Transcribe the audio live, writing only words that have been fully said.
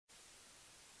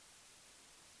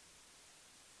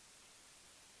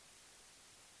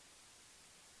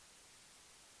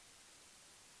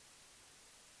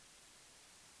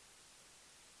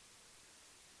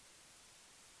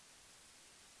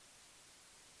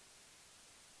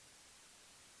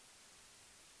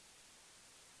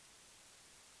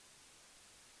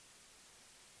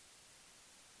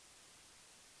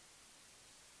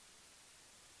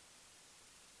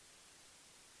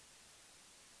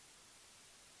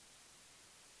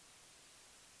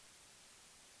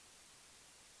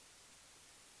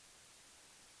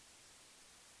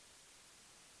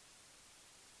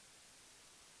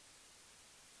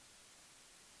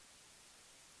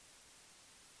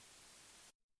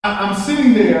I'm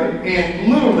sitting there,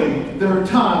 and literally, there are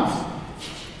times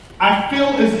I feel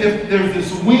as if there's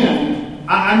this wind.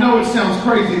 I know it sounds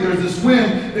crazy. There's this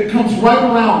wind that comes right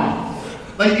around me.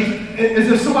 Like,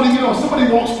 as if somebody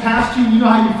walks past you, you know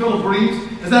how you feel a breeze?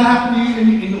 Does that happen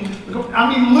to you?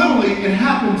 I mean, literally, it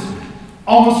happens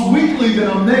almost weekly that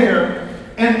I'm there,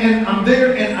 and I'm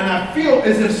there, and I feel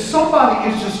as if somebody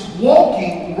is just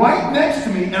walking right next to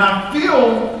me, and I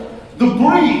feel the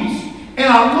breeze. And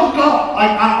I look up,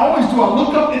 like I always do. I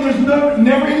look up, and there's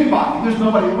never anybody. There's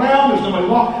nobody around. There's nobody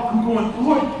walking. I'm going,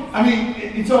 Lord. I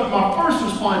mean, so my first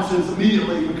response is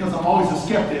immediately, because I'm always a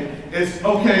skeptic, is,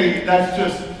 okay, that's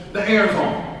just the air's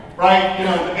on, right? You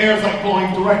know, the air's like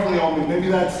blowing directly on me. Maybe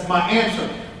that's my answer.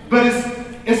 But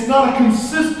it's not a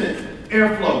consistent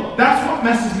airflow. That's what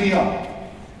messes me up.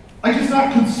 Like, it's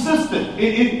not consistent.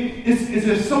 It's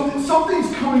if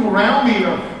something's coming around me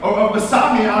or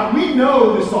beside me. We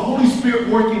know there's the Holy Spirit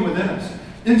working within us.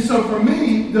 And so for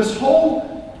me, this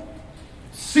whole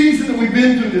season that we've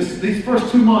been through, these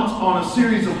first 2 months on a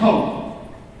series of hope,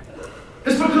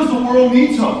 it's because the world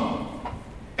needs hope.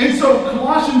 And so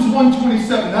Colossians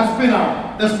 1:27, that's been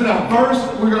our verse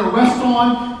that we're going to rest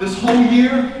on this whole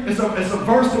year. It's a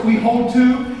verse that we hold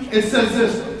to. It says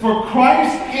this: for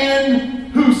Christ in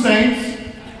who, saints?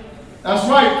 That's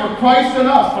right, for Christ in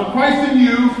us, for Christ in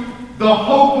you, the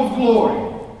hope of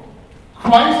glory.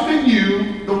 Christ in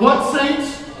you, the what,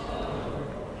 saints?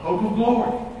 Hope of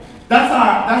glory. That's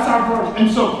our verse. And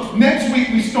so next week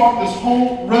we start this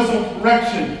whole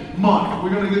resurrection month.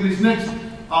 We're going to do these next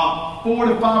 4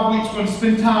 to 5 weeks. We're going to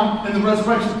spend time in the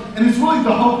resurrection. And it's really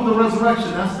the hope of the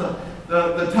resurrection. That's the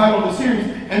title of the series.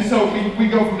 And so we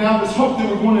go from now, this hope that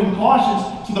we're going into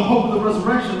Colossians, to the hope of the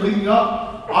resurrection, leading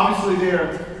up, obviously,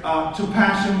 there to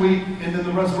Passion Week and then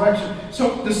the resurrection.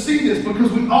 So to see this,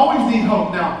 because we always need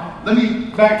hope. Now, let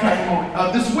me backtrack a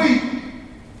moment. This week,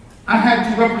 I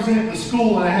had to represent the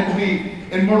school, and I had to be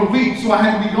in Myrtle Beach, so I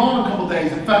had to be gone a couple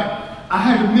days. In fact, I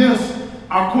had to miss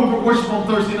our corporate worship on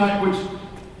Thursday night, which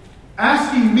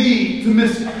asking me to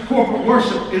miss corporate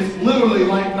worship is literally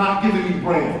like not giving me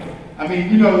bread. I mean,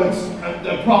 you know, that's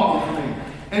a problem for me.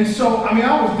 And so, I mean,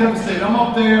 I was devastated. I'm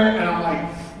up there, and I'm like,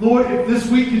 Lord, if this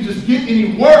week could just get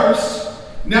any worse,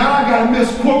 now I got to miss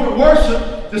corporate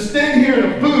worship to stand here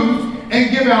in a booth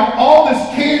and give out all this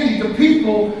candy to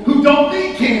people who don't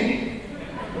need candy.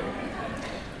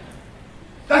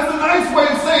 That's a nice way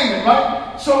of saying it,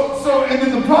 right? So, and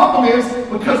then the problem is,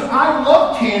 because I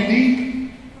love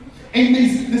candy, and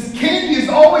this candy is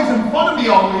always in front of me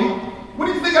all week, what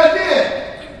do you think I did?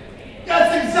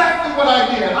 That's exactly what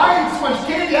I did. I ate so much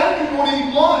candy, I didn't even want to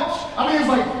eat lunch. I mean,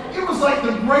 it was like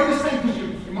the greatest thing, because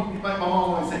my mom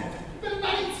always said, you better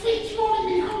not eat sweets, you won't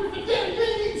be hungry for dinner, you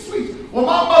ain't eating sweets. Well,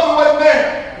 my mother wasn't there.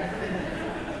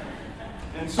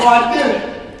 And so I did it.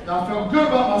 Now, I felt good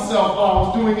about myself while I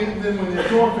was doing it, and then when the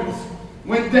endorphins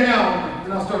went down,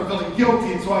 then I started feeling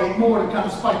guilty, and so I ate more to kind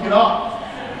of spike it up.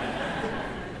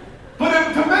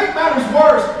 But to make matters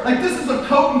worse, like, this is a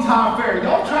coat and tie affair.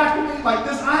 Y'all tracking me? Like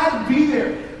this, I had to be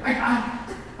there. Like,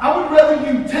 I would rather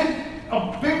you take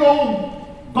a big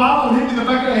old bottle and hit me in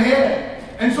the back of the head.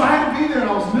 And so I had to be there,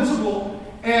 and I was miserable.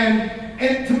 And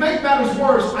to make matters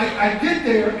worse, I get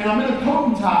there, and I'm in a coat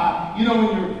and tie. You know,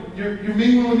 when you're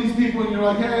mingling with these people, and you're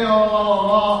like, hey,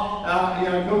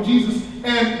 go Jesus.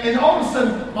 And all of a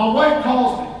sudden, my wife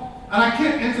calls me. And I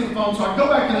can't answer the phone, so I go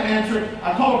back and I answer it.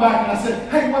 I call her back and I said,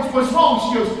 hey, what's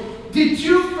wrong? She goes, did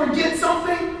you forget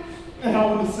something? And I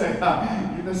want to say,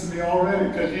 you missing me already,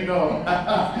 because you know.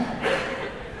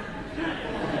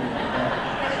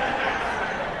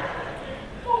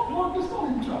 Oh, Lord, just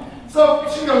don't even try. So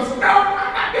she goes, no,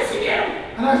 I'm not missing you.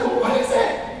 And I said, what is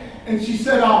it? And she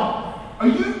said, are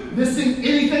you missing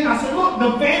anything? I said, look,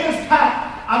 the van is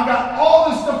packed. I've got all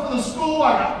this stuff for the school.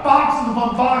 I got boxes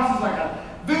upon boxes. I got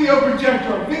video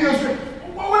projector, video screen.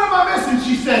 What am I missing?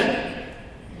 She said,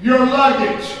 your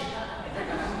luggage.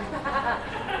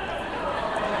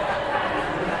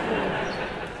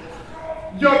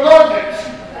 Your luggage.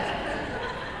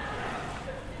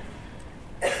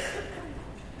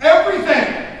 Everything.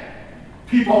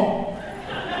 People.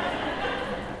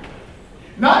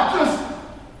 Not just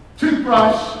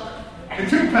toothbrush and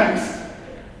toothpaste.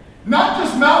 Not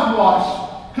just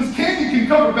mouthwash, because candy can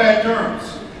cover bad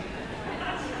germs.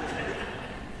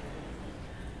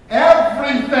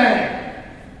 Everything.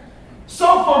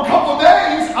 So for a couple of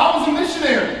days, I was a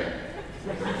missionary.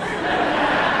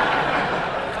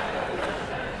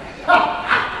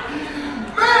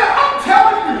 Man, I'm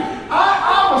telling you,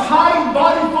 I was hiding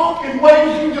body funk in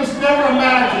ways you just never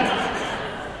imagined.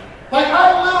 Like,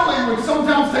 I literally would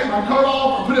sometimes take my coat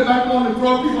off and put it back on and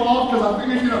throw people off, because I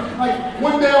figured, like,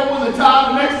 one down one of the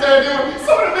time, the next day they were,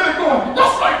 some of the men are going,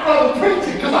 that's like brother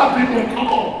preaching, because our people are, come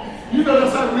on. You know,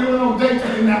 that's how we went on dates, we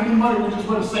didn't have any money, we just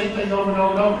went the same thing over and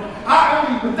over and over. I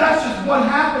mean, but that's just what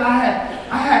happened.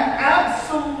 I had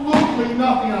absolutely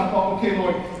nothing. I thought, okay,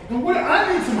 Lord,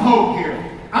 I need some hope here.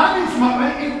 I need some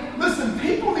hope. Listen,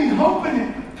 people need hope in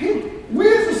it. We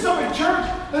as a Summit Church,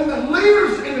 and the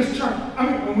leaders in this church, I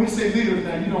mean, when we say leaders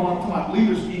now, you know what I'm talking about.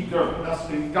 Leaders eat dirt. That's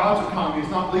in God's economy.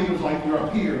 It's not leaders like you're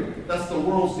up here. That's the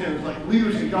world standards. Like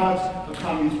leaders in God's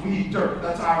economy, we eat dirt.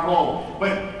 That's our role.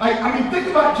 But, I mean, think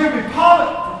about Jimmy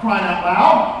Pollitt, for crying out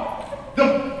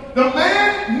loud. The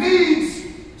man needs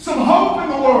some hope in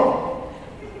the world.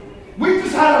 We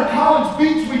just had our college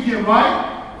beach weekend, right?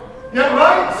 Yeah,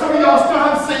 right? Some of y'all still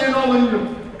have sand all in your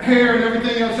hair and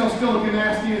everything else. Y'all still looking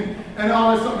nasty and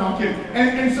all that stuff. No, I'm kidding.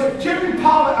 And so Jimmy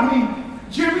Pollitt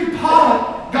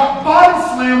got body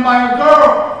slammed by a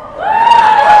girl.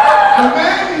 The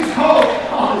man needs hope.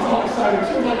 Oh, he's all excited.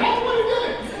 She was like, I want to get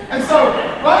it. And so,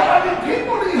 right? I mean,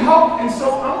 people need hope. And so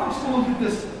I want you to look at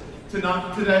this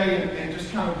today and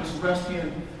just kind of just rest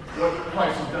in what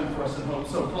Christ has done for us in hope.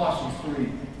 So Colossians 3,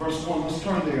 verse 1. Let's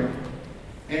turn there.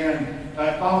 And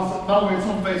by the way, it's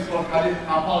on Facebook. I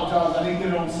apologize. I didn't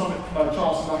get it on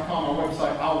summitcharleston.com, our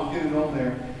website. I will get it on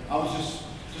there. I was just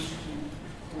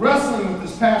wrestling with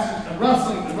this passage and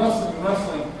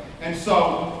wrestling. And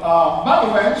so, by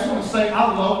the way, I just want to say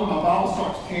I love when my Bible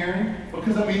starts tearing,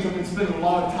 because that means I've been spending a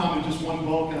lot of time in just one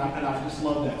book, and I just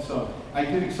love that. So I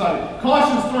get excited.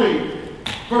 Colossians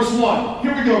 3, verse 1.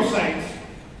 Here we go, saints.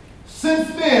 Since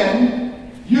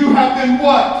then, you have been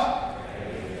what?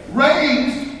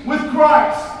 Raised with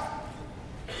Christ.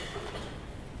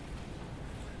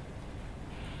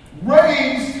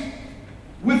 Raised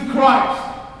with Christ.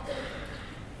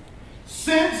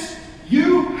 Since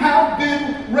you have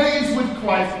been raised with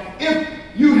Christ, if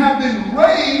you have been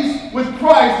raised with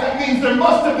Christ, that means there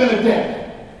must have been a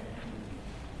death.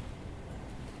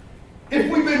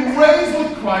 If we've been raised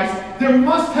with Christ, there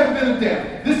must have been a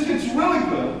death. This gets really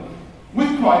good.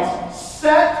 With Christ,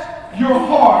 set your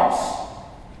hearts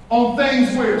on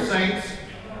things where, saints?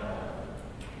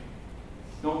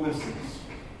 Don't miss this.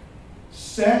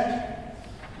 Set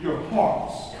your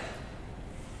hearts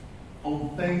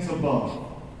on things above.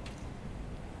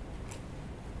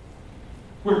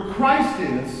 Where Christ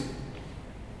is,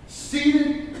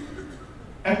 seated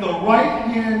at the right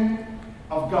hand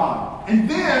of God. And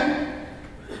then,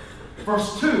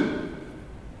 verse 2,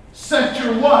 set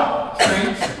your what,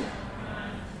 saints?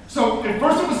 So, at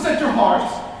first it was set your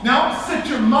hearts. Now set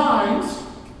your minds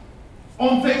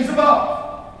on things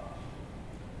above,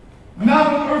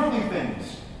 not on earthly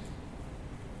things.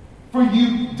 For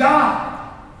you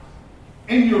died,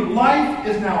 and your life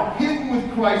is now hidden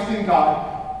with Christ in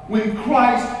God. When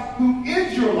Christ, who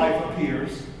is your life,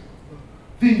 appears,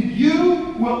 then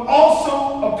you will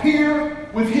also appear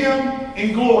with him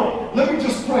in glory. Let me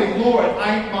just pray. Lord,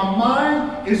 my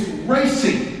mind is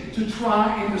racing to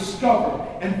try and discover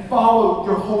and follow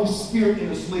your Holy Spirit in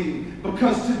this leading.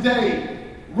 Because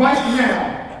today, right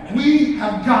now, we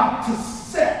have got to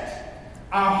set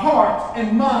our hearts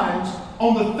and minds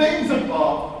on the things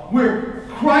above, where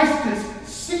Christ is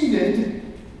seated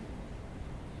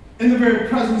in the very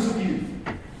presence of you.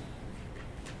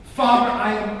 Father,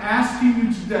 I am asking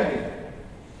you today,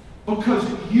 because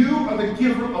you are the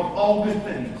giver of all good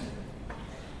things.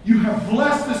 You have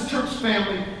blessed this church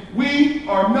family. We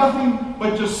are nothing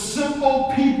but just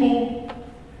simple people,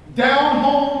 down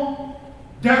home,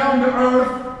 down to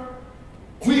earth.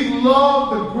 We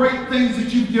love the great things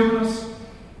that you've given us.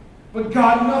 But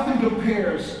God, nothing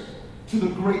compares to the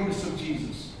greatness of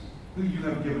Jesus, who you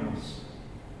have given us.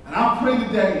 And I pray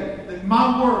today that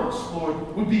my words,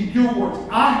 Lord, would be your words.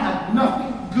 I have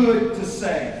nothing good to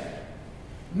say.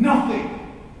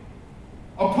 Nothing.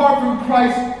 Apart from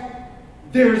Christ,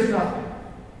 there is nothing.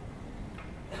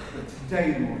 But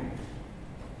today, Lord,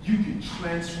 you can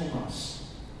transform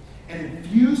us and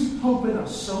infuse hope in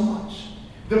us so much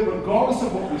that regardless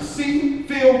of what we see,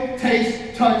 feel,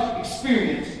 taste, touch,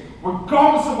 experience,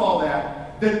 regardless of all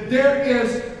that, that there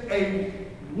is a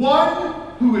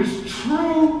one who is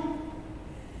true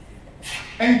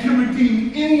and can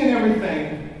redeem any and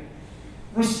everything,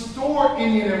 restore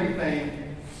any and everything,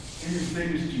 and his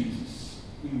name is Jesus.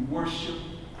 We worship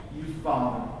you,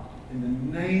 Father, in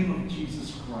the name of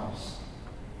Jesus Christ,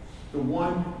 the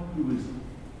one who is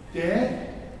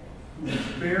dead, who is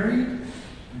buried,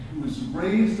 and who was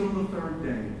raised on the third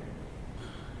day,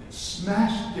 that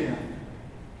smashed death,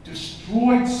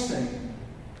 destroyed Satan,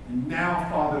 and now,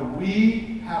 Father,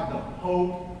 we have the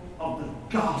hope of the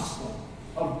gospel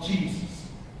of Jesus.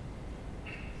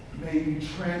 May you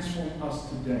transform us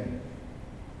today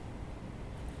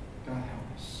God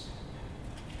help us.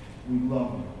 We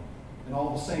love you. And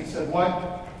all the saints said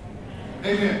what?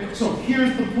 Amen. So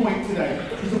here's the point today.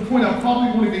 Here's the point I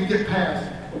probably won't even get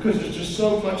past because there's just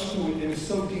so much to it and it's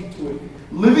so deep to it.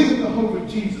 Living in the hope of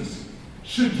Jesus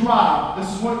should drive,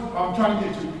 this is what I'm trying to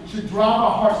get to, should drive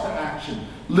our hearts to action.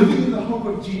 Living in the hope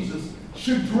of Jesus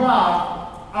should drive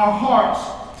our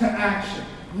hearts to action.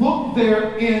 Look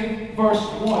there in verse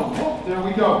 1. Oh, there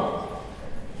we go.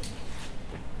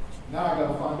 Now I got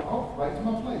to find, right to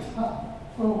my place.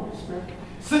 Holy Spirit.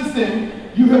 Since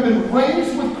then, you have been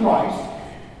raised with Christ.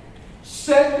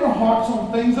 Set your hearts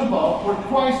on things above, where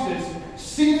Christ is,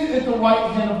 seated at the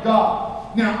right hand of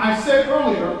God. Now, I said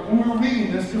earlier, when we were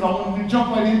reading this, because I wanted to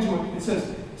jump right into it, it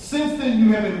says, since then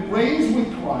you have been raised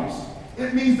with Christ.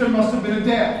 It means there must have been a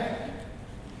death.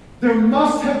 There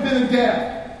must have been a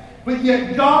death. But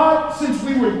yet God, since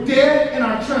we were dead in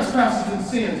our trespasses and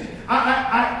sins,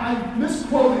 I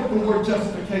misquoted the word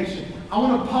justification. I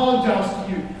want to apologize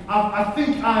to you. I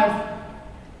think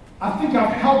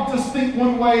I've helped us think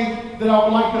one way that I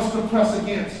would like us to press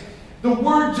against. The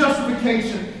word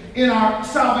justification in our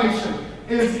salvation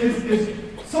is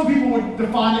some people would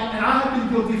define it, and I have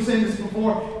been guilty of saying this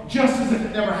before, just as if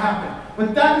it never happened.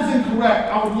 But that is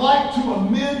incorrect. I would like to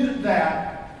amend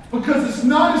that because it's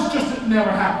not as just it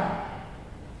never happened.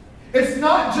 It's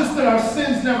not just that our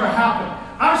sins never happened.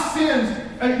 Our sins,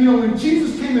 when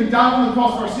Jesus came and died on the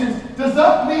cross for our sins, does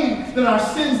that mean that our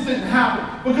sins didn't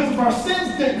happen? Because if our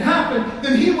sins didn't happen,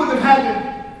 then he would have had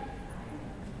to.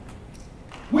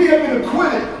 We have been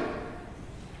acquitted.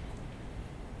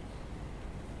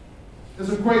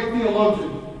 As a great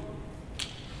theologian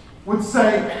would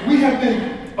say, we have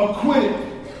been acquitted.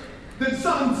 That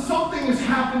something has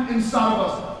happened inside of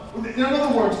us. In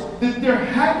other words, that there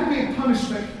had to be a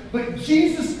punishment, but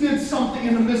Jesus did something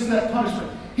in the midst of that punishment.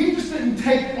 He just didn't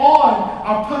take on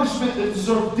our punishment that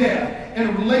deserved death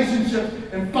and relationships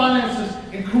and finances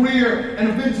and career and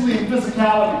eventually in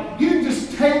physicality. He didn't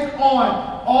just take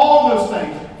on all those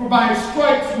things. For by his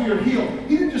stripes we are healed.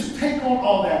 He didn't just take on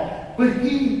all that, but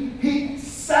he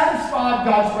satisfied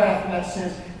God's wrath in that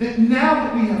sense, that now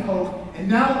that we have hope and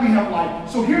now that we have life.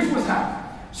 So here's what's happened.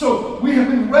 So we have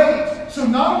been raised. So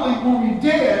not only were we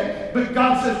dead, but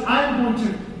God says, I'm going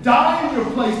to die in your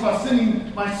place by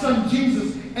sending my son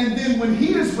Jesus. And then when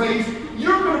he is raised,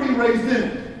 you're going to be raised in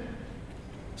it.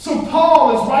 So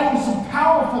Paul is writing some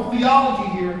powerful theology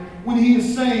here when he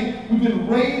is saying we've been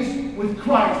raised with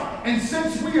Christ. And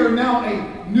since we are now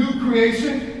a new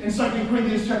creation in 2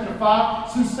 Corinthians chapter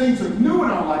 5, since things are new in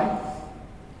our life,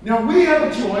 now we have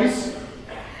a choice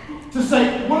to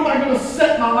say, what am I going to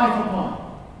set my life upon?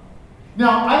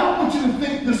 Now, I don't want you to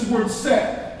think this word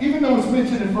set, even though it's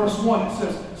mentioned in verse 1, it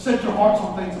says, set your hearts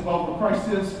on things above where Christ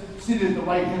is, seated at the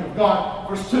right hand of God.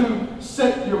 Verse 2,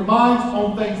 set your minds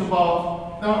on things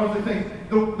above. Now, other things,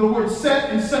 the word set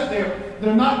and set there,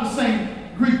 they're not the same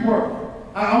Greek word.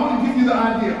 I want to give you the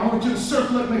idea. I want you to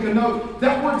circle it, make a note.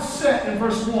 That word set in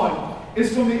verse 1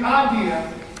 is from the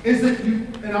idea, is that you,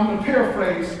 and I'm going to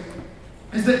paraphrase,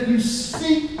 is that you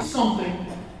seek something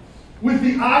with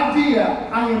the idea,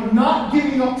 I am not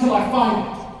giving up till I find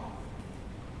it.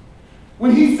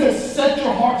 When he says, set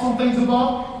your hearts on things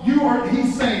above,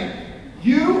 he's saying,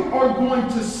 you are going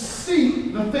to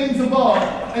seek the things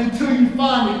above until you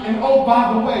find it. And oh,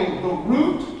 by the way, the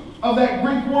root of that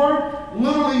Greek word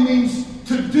literally means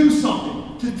to do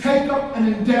something, to take up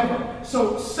an endeavor.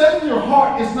 So setting your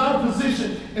heart is not a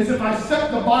position as if I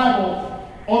set the Bible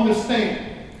on the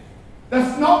stand.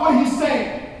 That's not what he's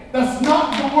saying. That's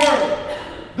not the word.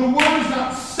 The word is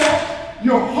not set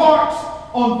your hearts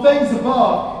on things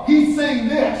above. He's saying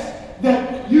this,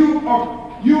 that you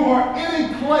are in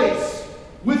a place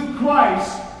with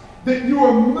Christ, that you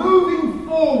are moving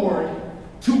forward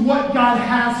to what God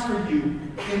has for you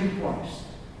in Christ.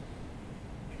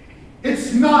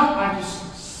 It's not, I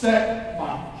just set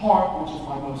my heart, which is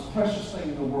my most precious thing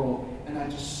in the world, and I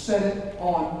just set it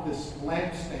on this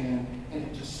lampstand, and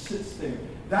it just sits there.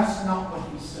 That's not what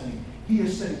he's saying. He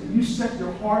is saying, when you set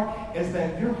your heart as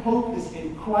that your hope is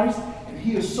in Christ, and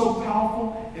he is so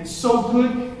powerful and so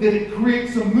good that it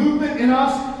creates a movement in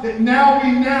us that now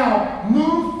we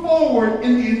move forward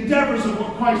in the endeavors of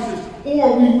what Christ is,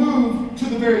 or we move to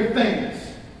the very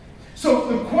things. So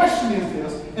the question is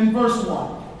this, in verse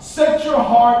 1, set your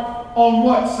heart on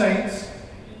what, saints?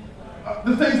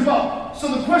 The things above.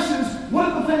 So the question is, what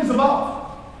are the things above?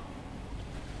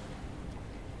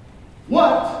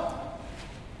 What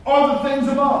are the things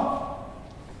above?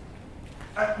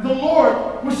 The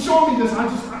Lord was showing me this.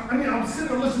 I'm sitting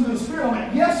there listening to the Spirit. I'm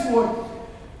like, yes, Lord.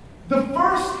 The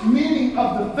first meaning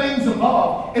of the things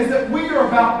above is that we are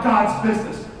about God's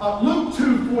business. Luke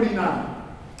 2:49.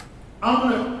 I'm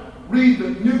going to read the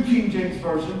New King James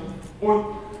Version,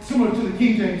 or similar to the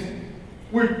King James,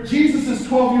 where Jesus is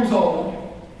 12 years old.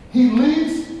 He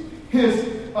leaves his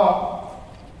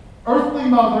earthly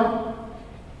mother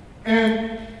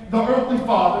and the earthly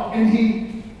father, and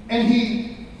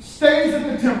he stays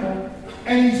at the temple,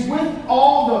 and he's with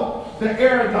all the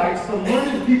erudites, the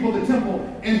learned people of the temple,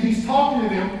 and he's talking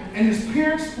to them, and his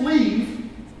parents leave.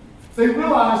 They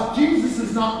realize Jesus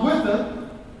is not with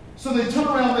them, so they turn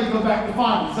around, they go back to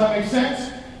find him. Does that make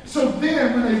sense? So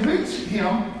then, when they reach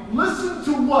him, listen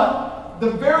to what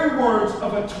the very words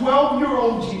of a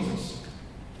 12-year-old Jesus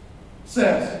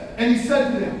says. And he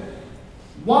said to them,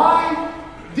 "Why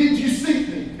did you seek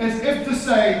me?" As if to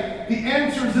say, the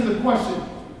answer is in the question.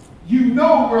 You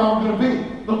know where I'm going to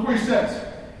be. Look where he says,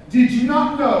 "Did you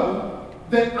not know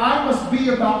that I must be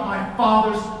about my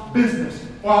Father's business?"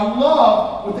 Or I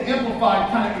love what the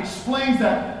Amplified kind of explains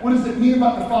that. What does it mean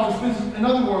about the Father's business? In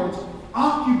other words,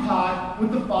 occupied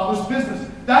with the Father's business.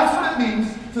 That's what it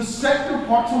means to set your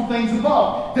hearts on things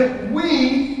above. That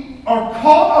we are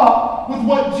caught up with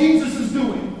what Jesus is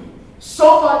doing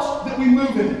so much that we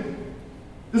move in it.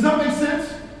 Does that make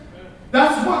sense?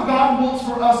 That's what God wants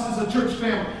for us as a church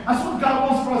family. That's what God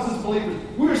wants for us as believers.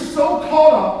 We are so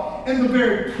caught up in the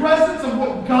very presence of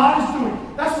what God is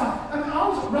doing. That's why, I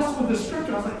was wrestling with this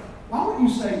scripture. I was like, why wouldn't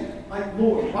you say, like,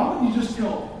 Lord, why wouldn't you just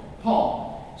tell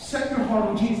Paul, set your heart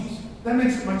on Jesus? That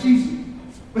makes it much easier.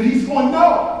 But he's going,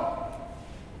 no.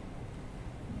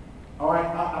 All right,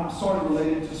 I'm sort of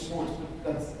related to sports,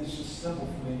 but it's just simple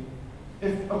for me.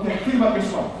 Think about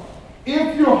this one.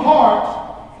 If your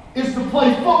heart is to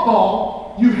play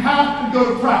football, you have to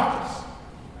go to practice.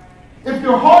 If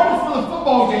your heart is for the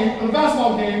football game, or the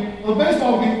basketball game, or the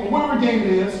baseball game, or whatever game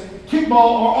it is, kickball,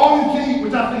 or all you can eat,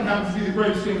 which I think happens to be the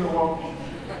greatest game in the world.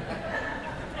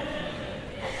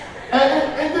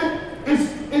 and then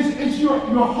it's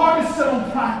your heart is set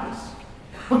on practice.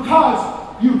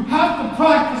 Because you have to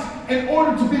practice in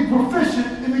order to be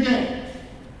proficient in the game.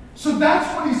 So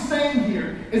that's what he's saying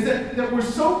here, is that we're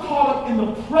so caught up in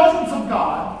the presence of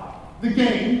God, the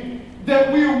game,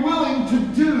 that we are willing to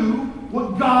do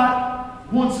what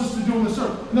God wants us to do on this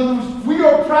earth. In other words, we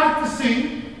are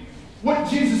practicing what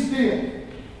Jesus did.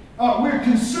 We're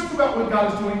consumed about what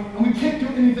God is doing, and we can't do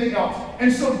anything else.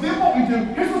 And so then what we do,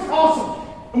 here's what's awesome.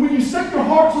 And when you set your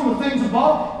hearts on the things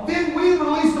above, then we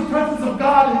release the presence of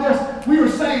God in this. We are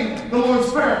saying the Lord's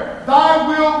Prayer. Thy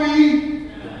will be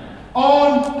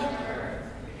on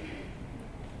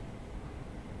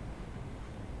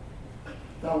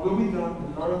Thy will be done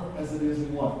on earth as it is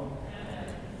in what?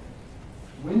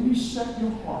 When you set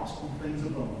your hearts on things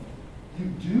above, you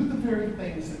do the very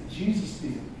things that Jesus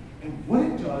did. And what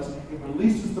it does, it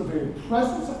releases the very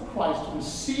presence of Christ who is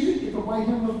seated at the right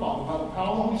hand of the Father by the power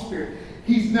of the Holy Spirit.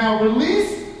 He's now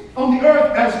released on the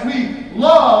earth as we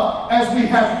love, as we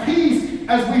have peace,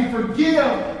 as we forgive,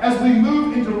 as we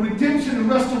move into redemption and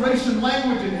restoration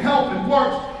language and help and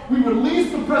works. We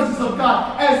release the presence of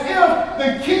God as if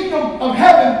the kingdom of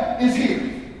heaven is here.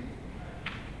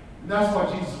 And that's why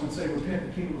Jesus would say, repent,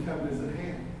 the kingdom of heaven is at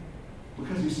hand.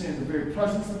 Because he's saying the very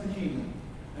presence of the kingdom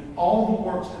and all the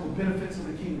works and the benefits of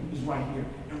the kingdom is right here.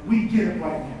 And we get it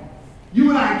right now. You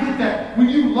and I get that. When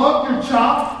you love your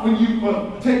child, when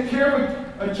you take care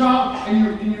of a child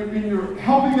and you're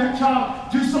helping that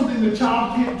child do something the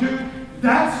child can't do,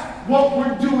 that's what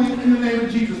we're doing in the name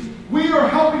of Jesus. We are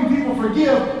helping people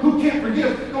forgive who can't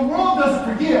forgive. The world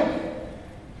doesn't forgive.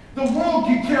 The world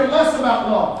can care less about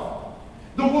love.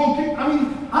 The world can,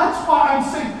 that's why I'm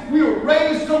saying we are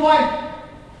raised to life.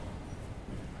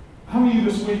 How many of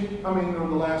you this week, over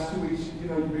the last 2 weeks,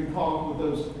 you've been caught up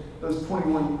with those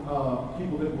 21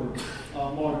 people that were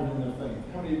martyred in their faith?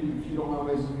 How many of you, if you don't mind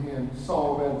raising your hand,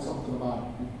 saw or read something about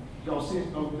it? Y'all see it?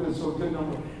 Oh, good. So a good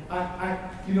number.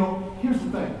 Here's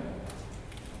the thing.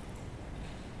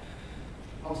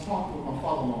 I was talking with my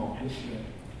father-in-law yesterday.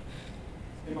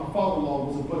 And my father-in-law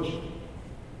was a butcher.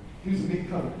 He was a meat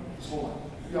cutter his whole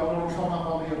life. Y'all know what I'm talking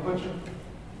about being a butcher?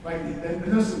 Right?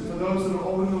 And listen, for those that are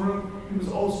old in the room, he was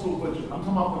an old school butcher. I'm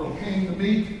talking about where they hang the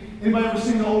meat. Anybody ever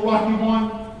seen the old Rocky One?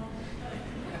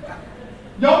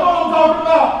 Y'all know what I'm talking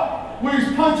about? Where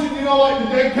he's punching, like the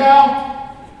dead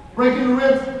cow, breaking the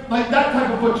ribs, like that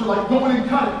type of butcher, like going and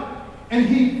cutting. And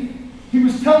he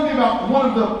was telling me about one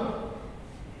of the,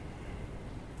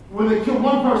 where they killed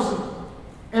one person,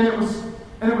 and it was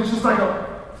just like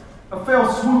a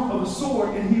fell swoop of a sword,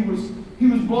 and he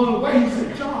was blown away. He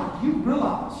said, John, do you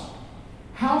realize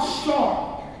how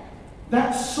sharp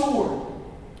that sword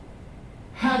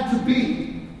had to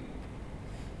be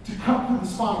to cut through the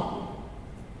spinal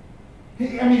cord?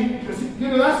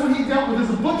 That's what he dealt with as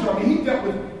a butcher. I mean, he dealt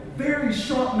with very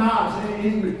sharp knives,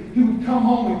 and he would come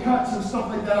home with cuts and stuff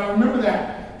like that. I remember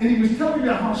that. And he was telling me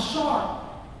about how sharp,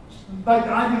 like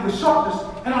the idea of the sharpness.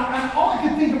 And all I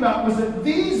could think about was that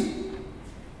these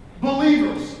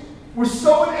believers were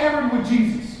so enamored with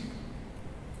Jesus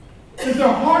that their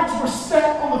hearts were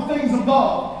set on the things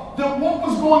above, that what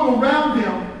was going around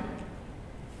them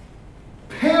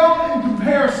paled in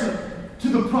comparison to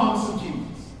the promise of Jesus.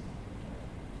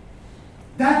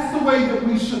 That's the way that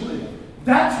we should live.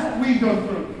 That's what we go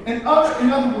through. In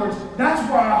other words, that's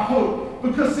where our hope.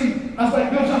 Because see, as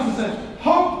like Bill Johnson said,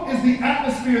 hope is the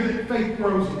atmosphere that faith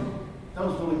grows in. That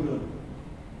was really good.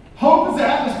 Hope is the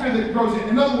atmosphere that grows in.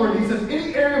 In other words, he says,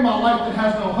 any area of my life that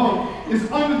has no hope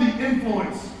is under the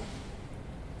influence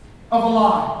of a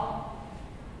lie.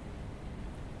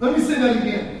 Let me say that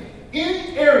again.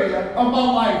 Any area of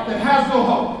my life that has no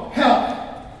hope, health,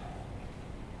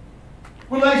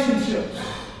 relationships,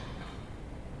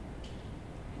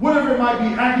 whatever it might be,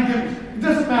 academics, it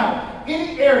doesn't matter.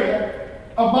 Any area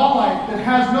of my life that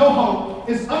has no hope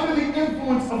is under the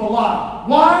influence of a lie.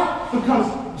 Why? Because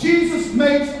Jesus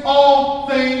makes all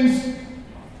things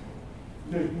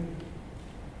new.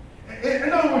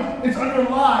 In other words, it's under a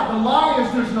lie. The lie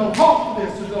is there's no hope for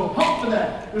this, there's no hope for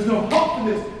that, there's no hope for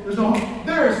this, there's no hope.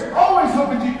 There is always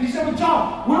hope in Jesus. He said, but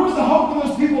John, where was the hope when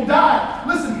those people died?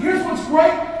 Listen, here's what's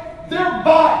great. They're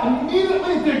by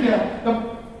immediately they're dead.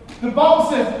 The Bible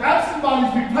says, absent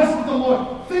bodies be present with the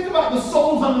Lord. Think about the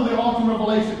souls under the altar of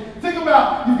Revelation. Think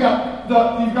about, you've got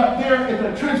there at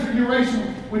the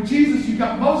transfiguration with Jesus, you've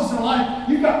got Moses and Elijah.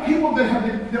 You've got people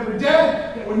that were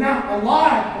dead, that were now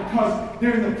alive because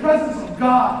they're in the presence of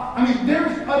God. I mean,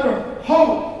 there's utter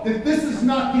hope that this is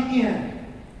not the end.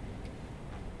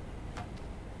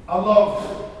 I love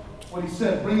what he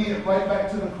said, bringing it right back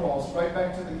to the cross, right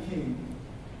back to the King.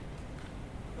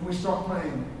 And we start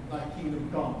praying, thy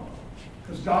kingdom come.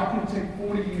 Because God can take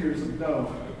 40 years of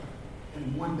no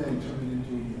and one day turn it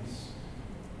into a yes.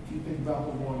 If you think about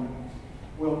the wandering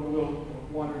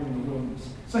in the wilderness.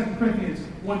 2 Corinthians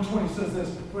 1:20 says this,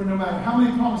 for no matter how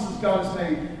many promises God has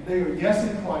made, they are yes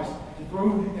in Christ, and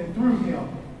through him.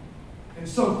 And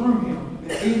so through him,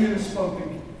 the amen is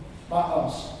spoken by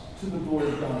us to the glory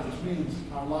of God, which means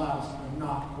our lives are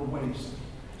not a waste.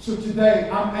 So today,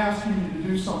 I'm asking you to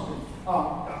do something.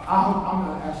 I'm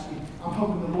not asking. I'm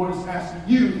hoping the Lord is asking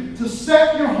you to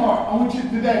set your heart. I want you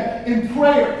today in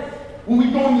prayer. When we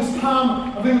go in this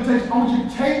time of invitation, I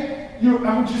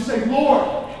want you to say,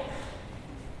 Lord,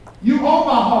 you own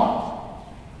my heart.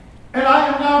 And I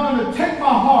am now going to take my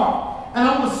heart and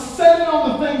I'm going to set it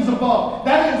on the things above.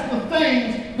 That is the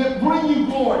things that bring you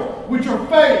glory, which are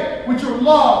faith, which are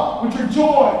love, which are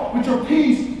joy, which are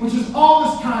peace, which is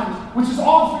all this kindness, which is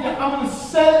all this. I'm going to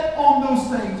set it on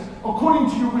those things according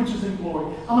to your riches and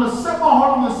glory. I'm going to set my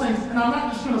heart on those things, and I'm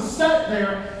not just going to set it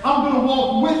there. I'm going to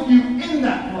walk with you in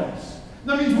that place.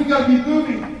 That means we got to be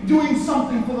moving, doing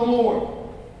something for the Lord.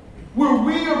 Where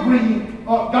we are bringing,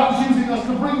 God's using us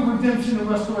to bring redemption and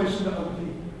restoration to other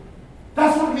people.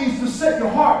 That's what it means to set your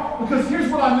heart. Because here's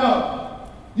what I know.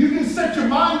 You can set your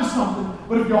mind to something,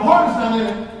 but if your heart is not in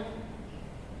it,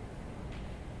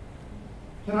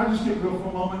 can I just get real for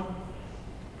a moment?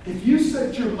 If you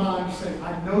set your mind to say,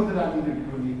 I know that I need to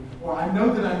agree, or I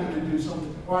know that I need to do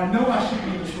something, or I know I should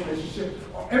be in this relationship,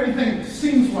 or everything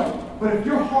seems right, but if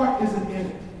your heart isn't in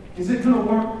it, is it going to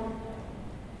work?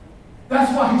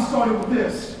 That's why he started with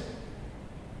this.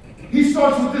 He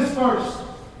starts with this first.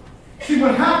 See,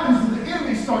 what happens is the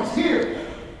enemy starts here.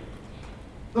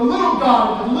 The little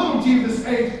God, the little G of this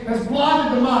age has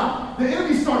blinded the mind. The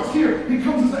enemy starts here. He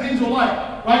comes as an angel of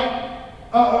light, right?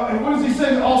 And what does he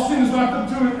say that all sin is wrapped up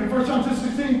to it in 1 John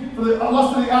 2:16? For the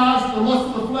lust of the eyes, the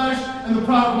lust of the flesh, and the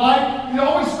pride of life. He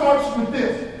always starts with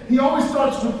this. He always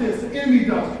starts with this. The enemy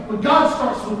does. But God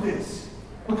starts with this.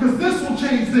 Because this will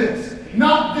change this.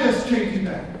 Not this changing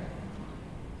that.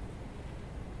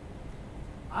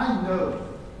 I know.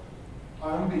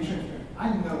 I'm going to be transparent.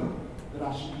 I know that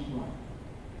I should eat right.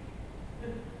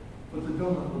 But the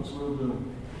donut looks real good.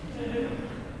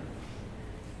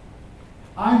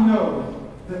 I know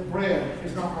that bread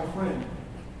is not my friend.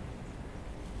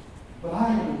 But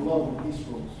I am in love with these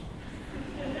rolls.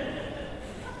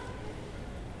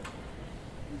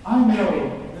 I know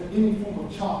that any form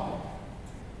of chocolate,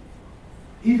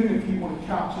 even if you want to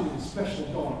couch it in special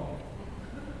dark,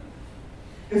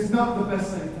 is not the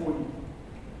best thing for you.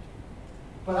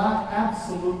 But I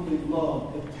absolutely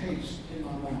love the taste in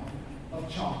my mouth of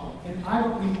chocolate. And I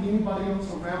don't need anybody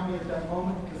else around me at that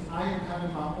moment because I am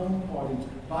having my own party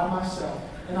by myself.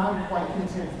 And I'm quite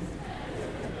content.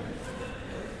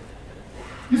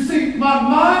 You see, my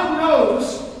mind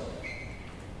knows,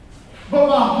 but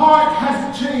my heart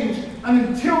hasn't changed. And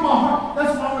until my heart,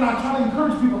 that's why when I try to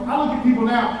encourage people, I look at people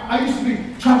now, I used to be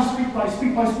trying to speak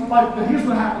life, but here's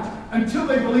what happens. Until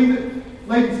they believe it,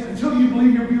 ladies, until you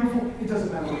believe you're beautiful, it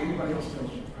doesn't matter what anybody else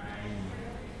tells you.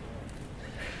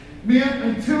 Men,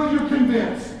 until you're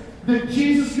convinced that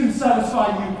Jesus can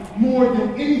satisfy you more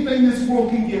than anything this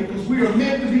world can give, because we are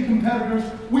meant to be competitors,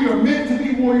 we are meant to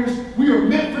be warriors, we are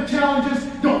meant for challenges.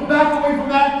 Don't back away from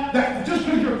that. That just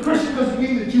because you're a Christian doesn't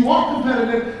mean that you aren't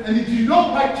competitive and that you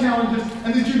don't like challenges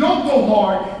and that you don't go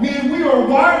hard. Man, we are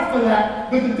wired for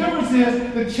that, but the difference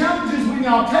is the challenges we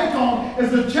now take on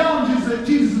is the challenges that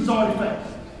Jesus has already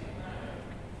faced.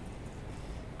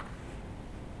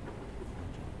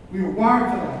 We are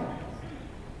wired for that,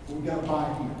 but we've got to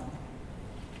buy here.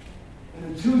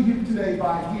 And until you today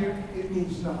buy here, it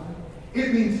means nothing.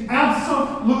 It means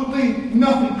absolutely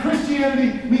nothing.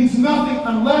 Christianity means nothing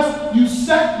unless you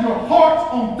set your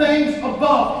heart on things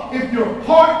above. If your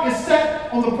heart is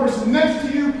set on the person next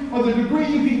to you, or the degree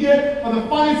you can get, or the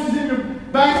finances in your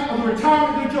bank, or the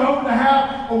retirement that you're hoping to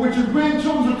have, or what your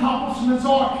grandchildren's accomplishments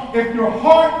are, if your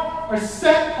heart is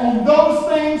set on those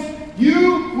things,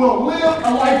 you will live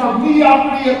a life of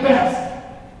mediocrity at best.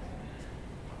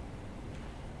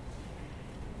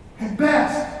 At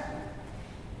best.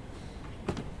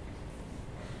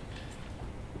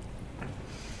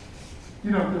 You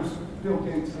know, there's Bill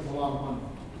Gates has a lot of money.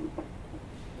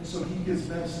 And so he gives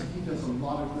medicine. He does a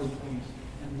lot of great things.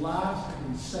 And lives have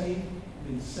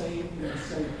been saved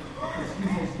because he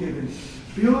has given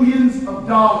billions of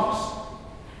dollars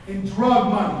in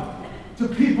drug money to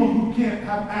people who can't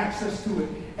have access to it.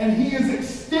 And he is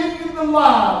extending the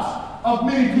lives of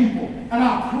many people. And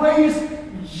I praise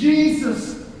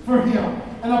Jesus for him.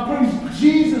 And I praise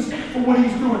Jesus for what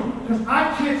he's doing. Because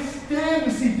I can't stand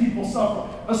to see people suffer,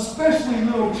 especially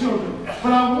little children.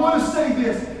 But I want to say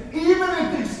this, even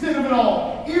at the extent of it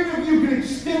all, even if you can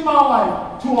extend my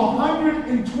life to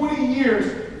 120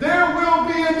 years, there will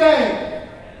be a day.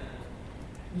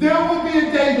 There will be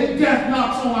a day that death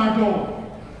knocks on our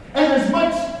door. And as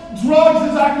much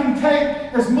drugs as I can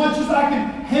take, as much as I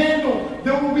can handle,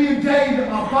 there will be a day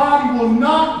that my body will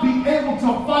not be able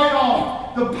to fight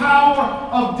off the power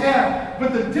of death.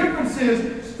 But the difference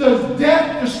is, does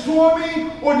death destroy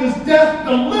me or does death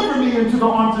deliver me into the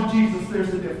arms of Jesus?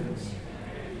 There's the difference.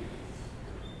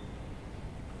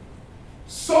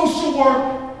 Social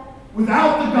work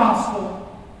without the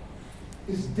gospel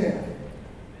is death.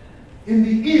 In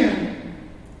the end,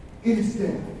 it is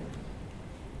death.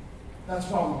 That's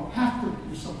why we have to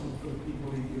do something for the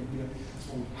people here. That's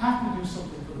why we have to do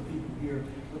something for the people here.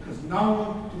 Because not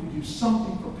only do we do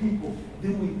something for people,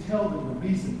 then we tell them the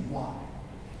reason why,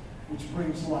 which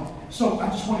brings life. So I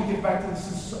just want to get back to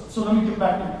this. So let me get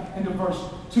back into verse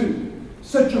 2.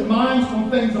 Set your minds on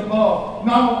things above,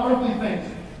 not on earthly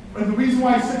things. And the reason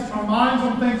why he sets our minds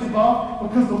on things above,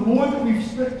 because the more that we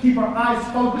keep our eyes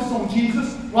focused on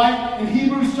Jesus, right? In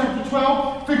Hebrews chapter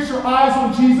 12, fix your eyes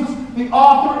on Jesus, the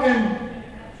author and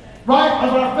right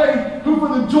of our faith, who for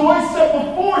the joy set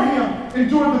before him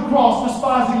endured the cross,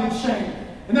 despising its shame.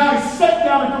 And now he's set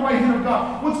down at the right hand of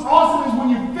God. What's awesome is when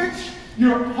you fix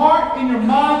your heart and your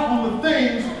mind on the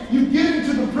things, you get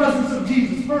into the presence of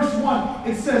Jesus. Verse 1,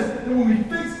 it says that when we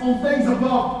fix on things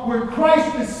above, where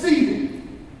Christ is seated,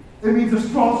 it means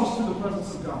it draws us to the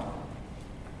presence of God.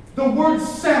 The word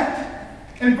set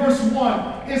in verse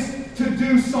 1 is to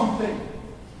do something,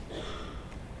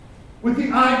 with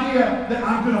the idea that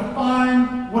I'm going to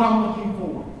find what I'm looking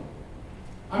for.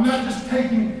 I'm not just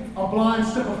taking a blind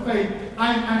step of faith.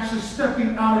 I am actually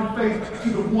stepping out in faith to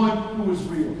the one who is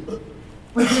real.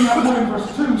 But then that word in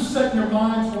verse 2, set your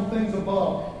minds on things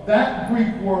above. That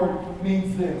Greek word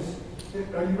means this.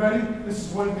 Are you ready? This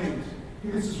is what it means.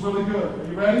 This is really good.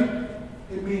 Are you ready?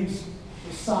 It means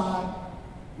to side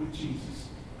with Jesus.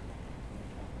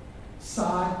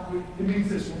 It means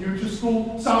this. When you're at your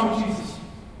school, side with Jesus.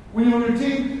 When you're on your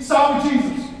team, side with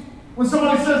Jesus. When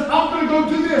somebody says, I'm going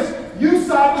to go do this, you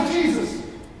side with Jesus.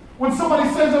 When somebody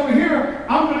says over here,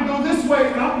 I'm going to go this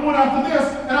way, and I'm going after this,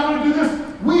 and I'm going to do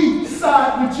this, we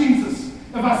side with Jesus.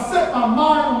 If I set my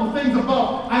mind on the things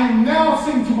above, I am now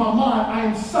saying to my mind, I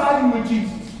am siding with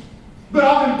Jesus. But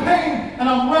I'm in pain, and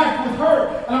I'm racked with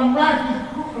hurt, and I'm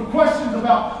racked with questions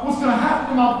about what's going to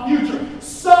happen in my future.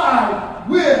 Side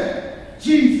with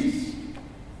Jesus.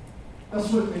 That's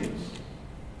what it means.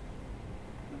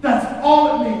 That's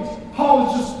all it means.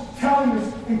 Paul is just telling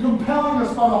us and compelling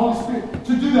us by the Holy Spirit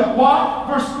to do that. Why?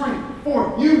 Verse 3.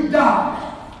 For you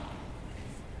died.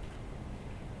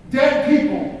 Dead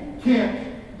people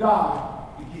can't die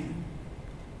again.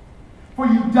 For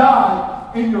you died,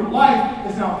 and your life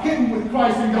is now hidden with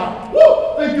Christ in God.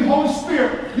 Woo! Thank you, Holy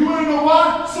Spirit. You want to know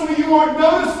why some of you aren't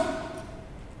noticed?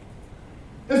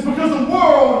 It's because the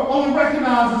world only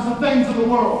recognizes the things of the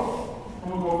world. I'm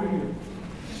going to go over here.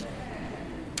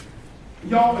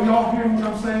 Are y'all hearing what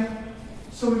I'm saying?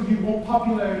 Some of you want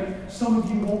popularity. Some of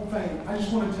you want fame. I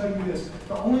just want to tell you this.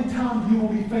 The only time you will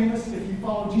be famous if you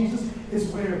follow Jesus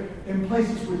is in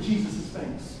places where Jesus is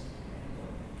famous.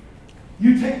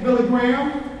 You take Billy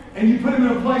Graham and you put him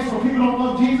in a place where people don't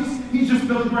love Jesus, he's just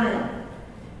Billy Graham.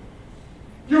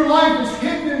 Your life is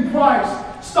hidden in Christ.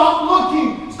 Stop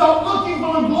looking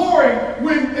for the glory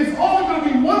when it's only going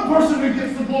to be one person who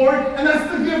gets the glory, and that's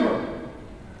the giver.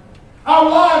 Our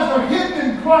lives are hidden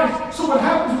in Christ. So what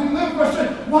happens when we live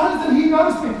frustrated? Why doesn't he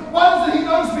notice me? Why doesn't he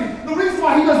notice me? The reason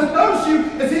why he doesn't notice you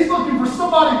is he's looking for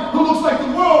somebody who looks like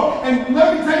the world. And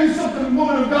let me tell you something,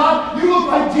 woman of God, you look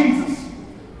like Jesus.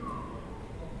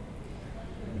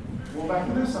 Go back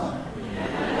to this side.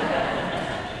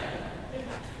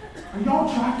 Are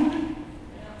y'all tracking me?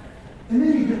 And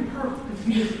then you get hurt because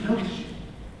he doesn't notice you.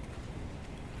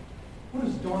 What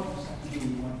does darkness have to do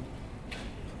with light?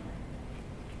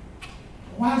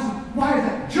 Why is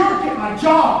that jerk at my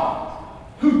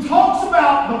job who talks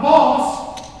about the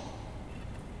boss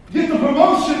get the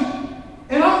promotion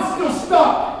and I'm still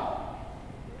stuck?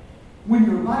 When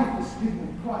your life is hidden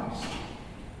in Christ,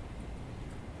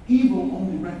 evil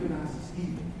only recognizes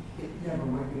evil. It never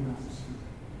recognizes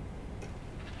good.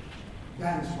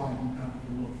 That is why you have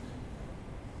to look.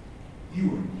 You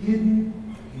are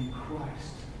hidden in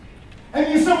Christ.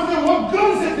 And you say, well, then what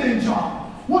good is it then, John?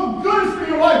 What good is for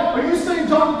your life? Are you saying,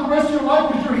 John, that the rest of your life,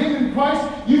 because you're hidden in Christ,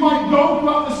 you might go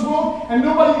throughout this world and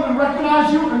nobody even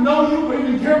recognize you or know you or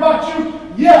even care about you?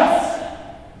 Yes.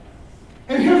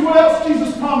 And here's what else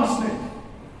Jesus promised me.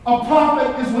 A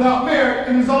prophet is without merit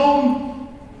in his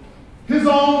own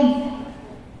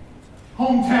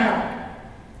hometown.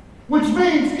 Which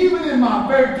means even in my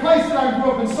very place that I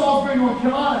grew up in Salisbury, North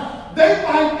Carolina, they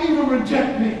might even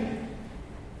reject me.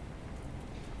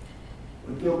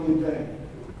 But there'll be a day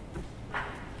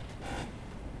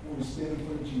when we stand in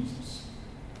front of Jesus.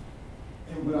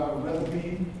 And would I rather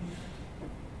be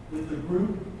with the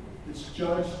group that's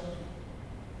judged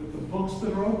with the books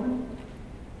that are open?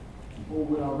 Or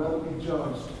would I rather be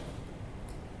judged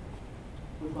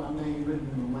with my name written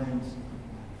in the Lamb's book?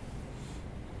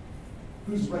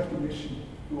 Whose recognition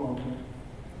do I want to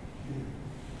give?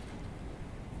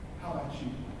 How about you?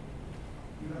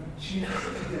 You have a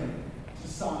chance today to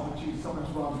decide with Jesus. Sometimes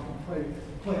Rob can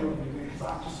play over me because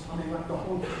like the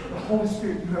Holy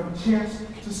Spirit, you have a chance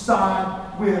to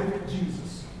side with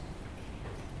Jesus.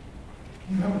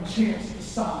 You have a chance to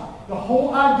side. The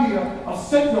whole idea of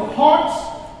set your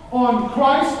hearts on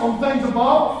Christ, on things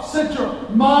above, set your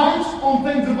minds on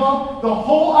things above. The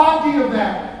whole idea of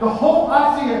that, the whole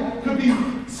idea could be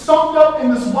summed up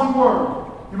in this one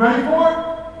word. You ready for it?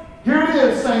 Here it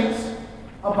is, saints.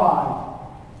 Abide.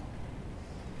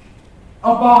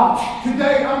 Abide.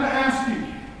 Today I'm going to ask you.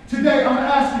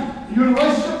 You're in a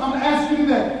relationship, I'm going to ask you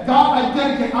today. God, I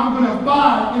dedicate. I'm going to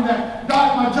abide in that.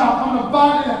 God, my job, I'm going to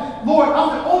abide in that. Lord,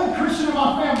 I'm the only Christian in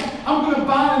my family. I'm going to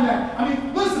abide in that. I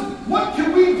mean, listen, what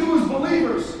can we do as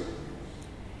believers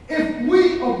if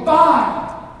we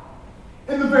abide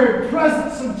in the very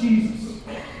presence of Jesus?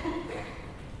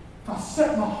 If I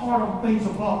set my heart on things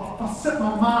above, if I set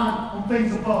my mind on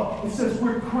things above, it says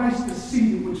where Christ is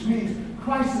seated, which means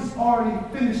Christ has already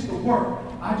finished the work.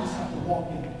 I just have to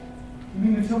walk in it. You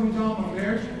mean to tell me, John, my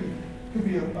marriage could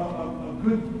be a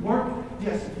good work?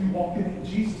 Yes, if you walk in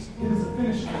Jesus, it is a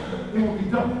finished work. It will be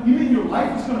done. You mean your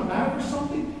life is going to matter for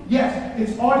something? Yes,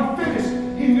 it's already finished.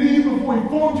 He knew you before he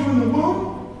formed you in the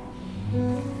womb.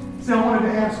 See, I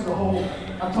wanted to answer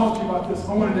I talked to you about this.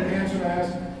 I wanted to answer and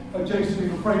ask Jason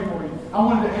to pray for me. I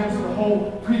wanted to answer the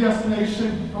whole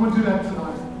predestination. I'm going to do that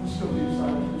tonight. I'm just going to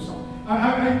decide to do something.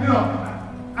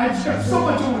 I just got so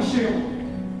much I want to share with you.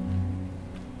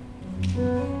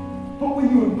 But when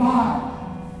you abide,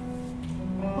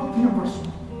 look here, verse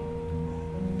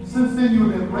 1. Since then you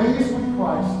have been raised with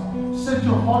Christ, set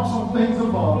your hearts on things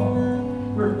above,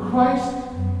 where Christ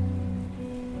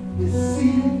is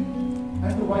seated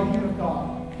at the right hand of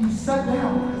God. He sat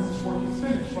down because his work is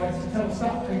finished, right? So tell us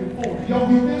stop, take it forward. Y'all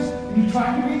get this? Are you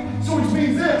tracking me? So which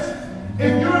means this.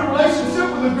 If you're in a relationship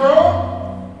with a girl,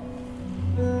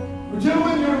 or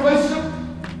gentlemen, you're in a relationship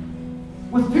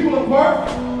with people at work,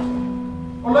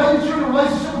 or ladies, you're in a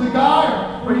relationship with a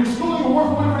guy, or you're schooling or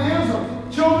working, whatever it is, or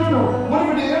children, or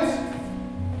whatever it is.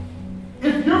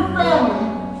 If your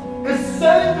family is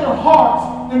setting their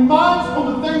hearts and minds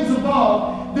on the things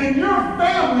above, then your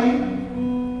family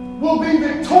will be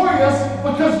victorious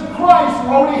because Christ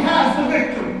already has the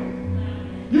victory.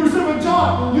 You said, but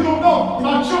John, you don't know.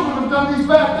 My children have done these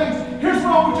bad things. Here's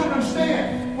what I want you to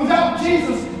understand. Without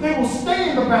Jesus, they will stay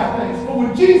in the bad things. But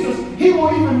with Jesus, he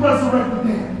won't even resurrect the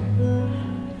dead.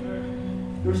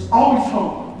 There's always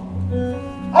hope.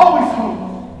 Always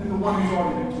hope in the one who's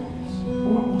already victorious.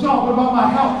 But John, what about my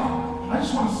health? I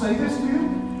just want to say this to you.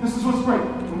 This is what's great.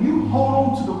 When you hold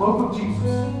on to the rope of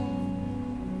Jesus,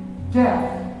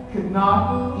 death could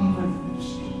not even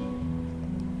destroy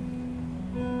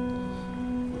you.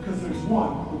 Because there's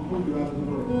one who will pull you out of the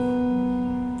world.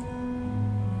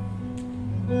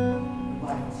 The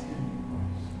light is hidden in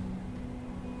Christ.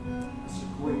 That's a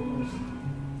great person.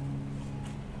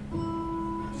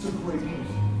 It's a great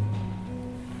person.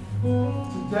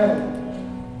 Today,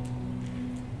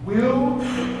 will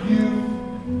you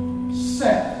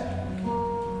set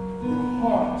your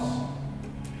hearts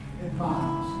and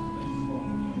minds?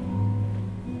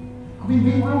 I mean,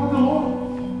 be real with the Lord.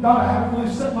 God, I haven't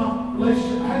really set my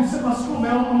relationship. I hadn't set my school.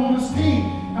 Man, I'm on this team.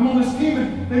 I'm on this team,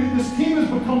 and maybe this team has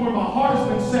become where my heart has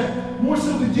been set more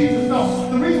so than Jesus. No,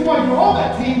 the reason why you're on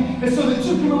that team is so that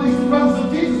you can release the presence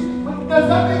of Jesus. But does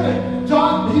that mean that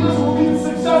John, he doesn't want me to be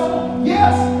successful?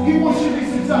 Yes, he wants you to be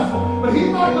successful. But he's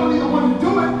not going to be the one to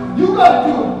do it. You got to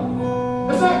do it.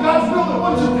 It's not God's will that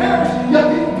one should perish, yet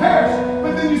people perish.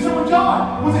 But then you say, well,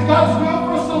 John, was it God's will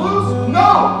for us to lose?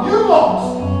 No, you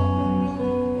lost.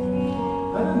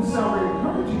 That doesn't sound very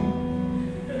encouraging.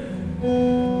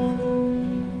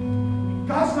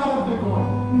 God's not up there going,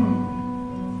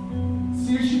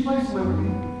 See, she plays Liberty.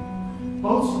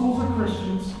 Both schools are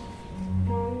Christians.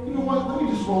 You know what? Let me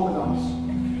just roll the dice.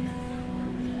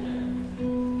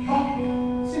 Oh,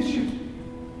 CSU.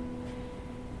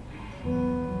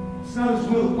 It's not his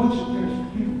will that one should perish, but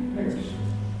people perish.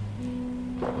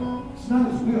 It's not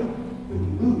his will that we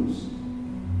lose.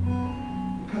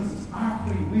 Because it's our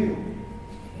free will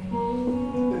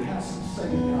that has some say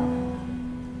in the outcome.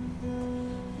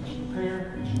 Did you prepare?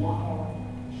 Did you work hard?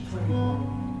 Did you train hard?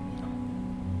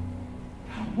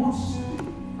 God wants us to be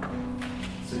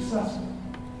successful.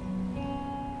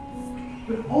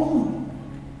 But only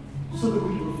so that we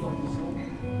can reflect his glory.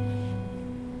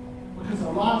 Because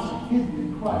our lives are hidden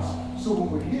in Christ. So when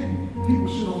we're hidden, people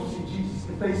should only see Jesus.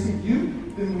 If they see you,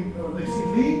 then they see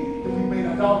me, then we made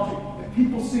idolatry. If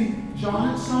people see John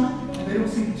at Summit and they don't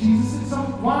see Jesus at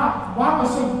Summit, why? Why am I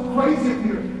so crazy up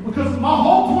here? Because my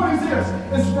whole point is this,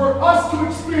 is for us to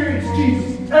experience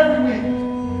Jesus every week.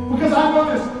 Because I know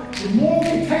this, the more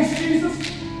we taste Jesus,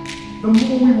 the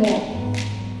more we want him.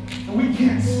 And we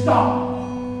can't stop.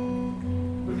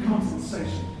 It becomes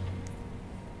insatiable.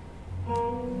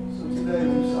 So today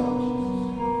we saw Jesus.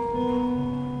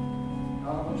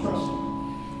 God, I'm going to trust you.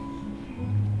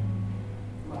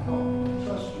 My help. I'm going to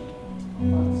trust you. I'm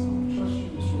going to trust you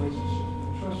in this relationship. I'm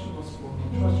going to trust you in my school. I'm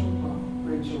going to trust you with my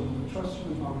grandchildren. I'm going to trust you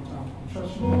with my retirement. I'm going to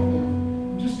trust you with my family.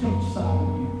 I'm just going to side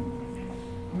with you.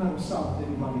 I'm not going to side with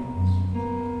anybody else.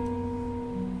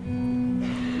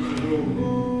 There's a will within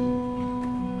you.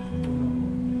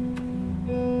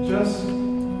 Just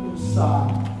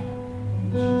inside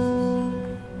Jesus.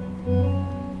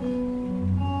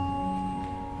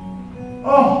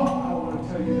 Oh, I want to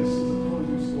tell you this is a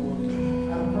closing story.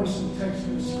 I had a person text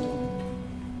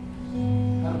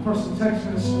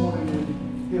me this morning. And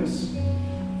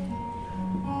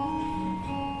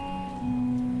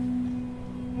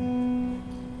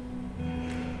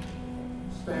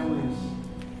his family is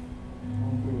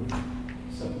going through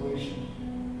a separation.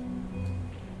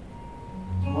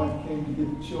 His wife came to get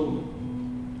the children.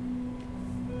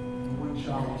 And one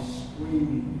child was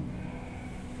screaming.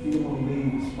 He didn't want to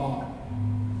leave his father.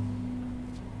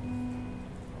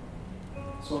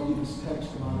 So I get this text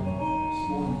about it this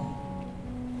morning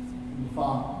from the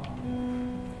father.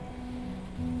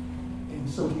 And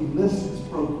so he lists his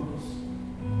brokenness.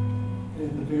 And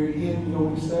at the very end, you know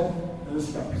what he said? Now this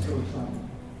got me so excited.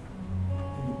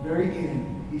 At the very end,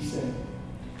 he said,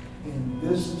 and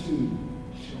this too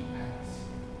shall pass.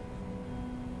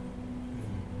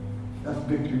 That's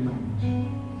victory language.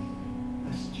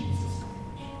 That's Jesus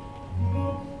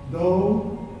language. Though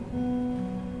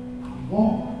I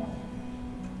walk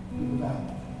through the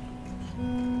valley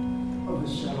of the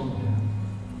shadow of death,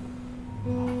 I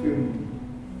fear you.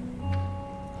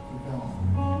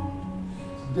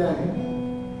 Today,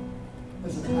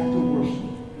 as an act of worship,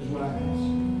 is what I ask.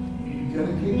 Will you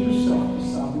dedicate yourself to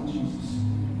side with Jesus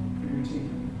for your team?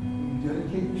 Will you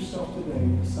dedicate yourself today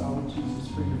to side with Jesus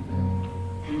for your family?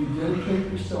 Will you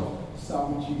dedicate yourself to side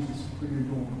with Jesus for your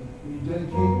dorm? Will you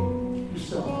dedicate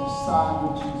yourself to side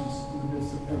with Jesus in the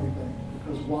midst of everything?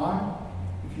 Because why?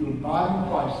 If you you abide in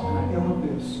Christ, and I end with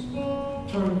this.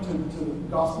 Turn to the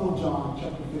Gospel of John,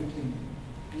 chapter 15.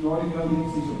 You already know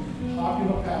these are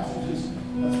popular passages.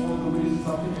 That's one of the reasons I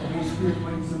think the Holy Spirit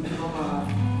brings them to my mind.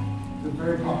 They're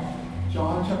very popular.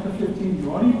 John chapter 15,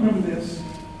 you already remember this.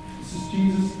 This is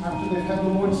Jesus after they've had the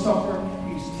Lord's Supper.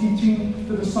 He's teaching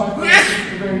the disciples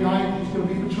the very night he's going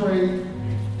to be betrayed.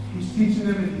 He's teaching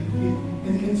them.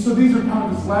 And so these are kind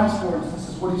of his last words. This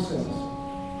is what he says.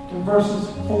 In verses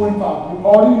 4 and 5. You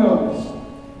already know this.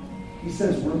 He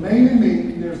says, remain in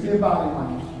me. There's the abiding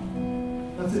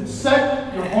language. That's it.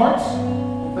 Set your hearts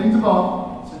on things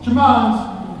above. Set your minds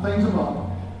on things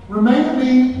above. Remain in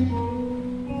me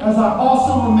as I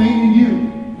also remain in you.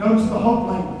 Notice the hope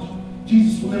language.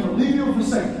 Jesus will never leave you or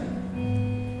forsake you.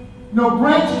 No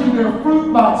branch can bear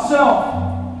fruit by itself.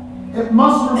 It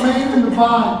must remain in the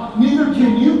vine. Neither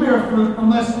can you bear fruit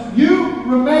unless you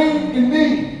remain in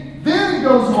me. Then it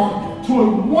goes on to a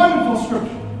wonderful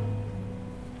scripture.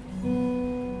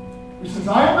 He says,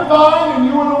 I am the vine and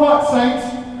you are the what, saints?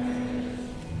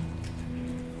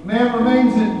 A man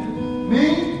remains in me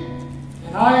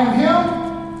and I in him.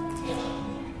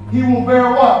 He will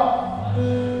bear what?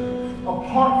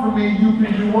 Apart from me, you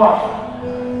can do what?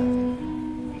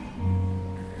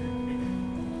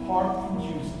 Apart from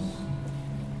Jesus.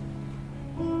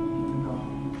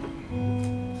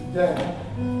 Today,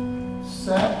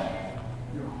 set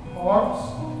your hearts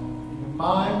and your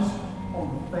minds on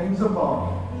the things above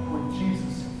where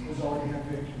Jesus has already had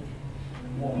victory.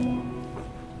 Walk.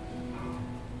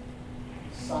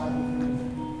 Side with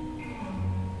me.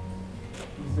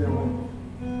 He's there with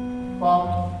me.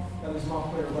 Father, that is my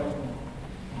prayer right now.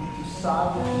 To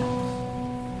side with Jesus.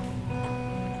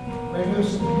 Maybe there's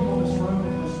some people in this room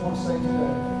that just want to say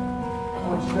today,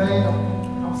 Lord, today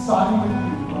I'm siding with you.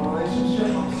 My relationship,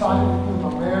 I'm siding with you in my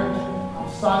marriage, I'm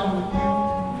siding with you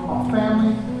for my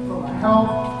family, for my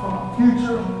health, for my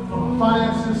future, for my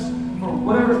finances, for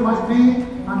whatever it might be.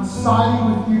 I'm siding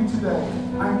with you today.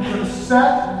 I'm going to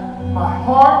set my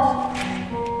heart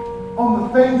on the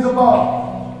things above,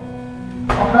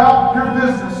 about your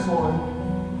business, Lord.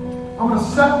 I'm going to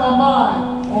set my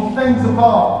mind on things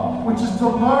above, which is to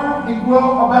learn and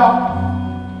grow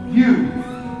about you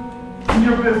and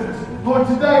your business. Lord,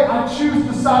 today I choose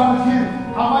to side with you.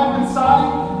 I might have been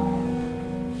siding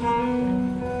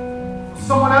with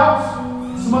someone else,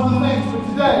 some other things, but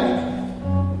today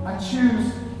I choose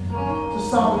to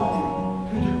side with you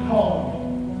because you're calling me.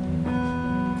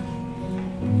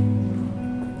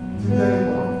 Today,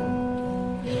 Lord,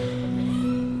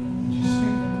 would you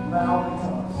speak loudly to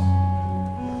us?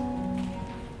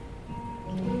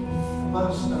 And let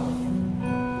us know.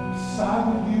 Side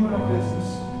with you in our business.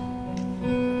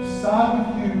 Side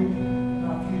with you in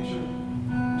our future.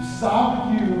 We side with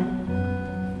you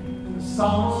in the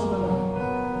silence of the night.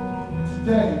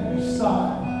 Today, we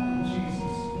side with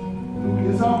Jesus, who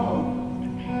is our hope,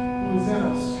 who is in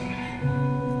us,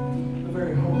 the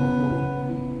very hope of the Lord.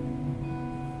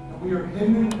 And we are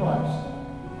hidden in Christ,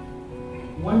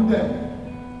 one day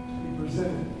to be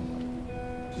presented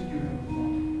to you.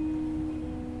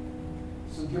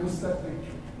 So give us that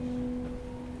victory.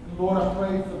 And Lord, I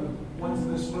pray for the ones in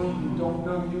this room who don't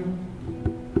know you,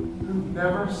 who've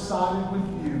never sided with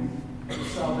you for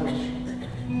salvation.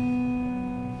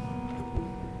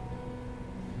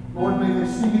 Lord, may they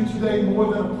see you today more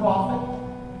than a prophet.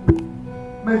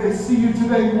 May they see you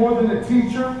today more than a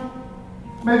teacher.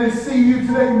 May they see you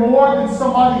today more than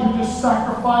somebody who just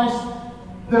sacrificed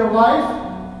their life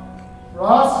for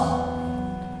us.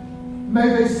 May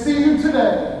they see you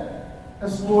today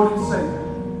as Lord and Savior.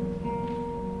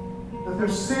 That their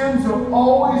sins are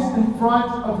always in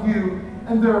front of you,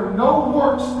 and there are no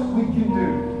works that we can do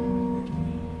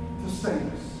to save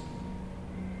us.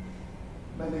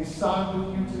 May they side with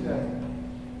you today,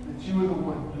 that you are the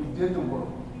one who did the work,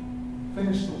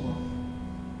 finished the work.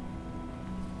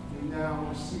 We now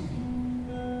receive you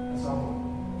as our Lord.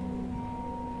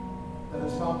 That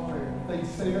is my prayer. If they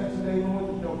say that today, Lord,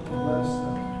 that they'll come let us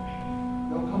know.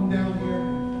 They'll come down here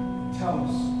and tell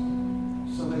us,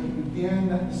 so they can begin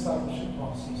that discipleship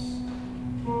process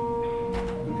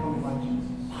of becoming like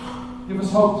Jesus. Give us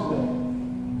hope today.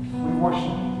 We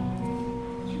worship you.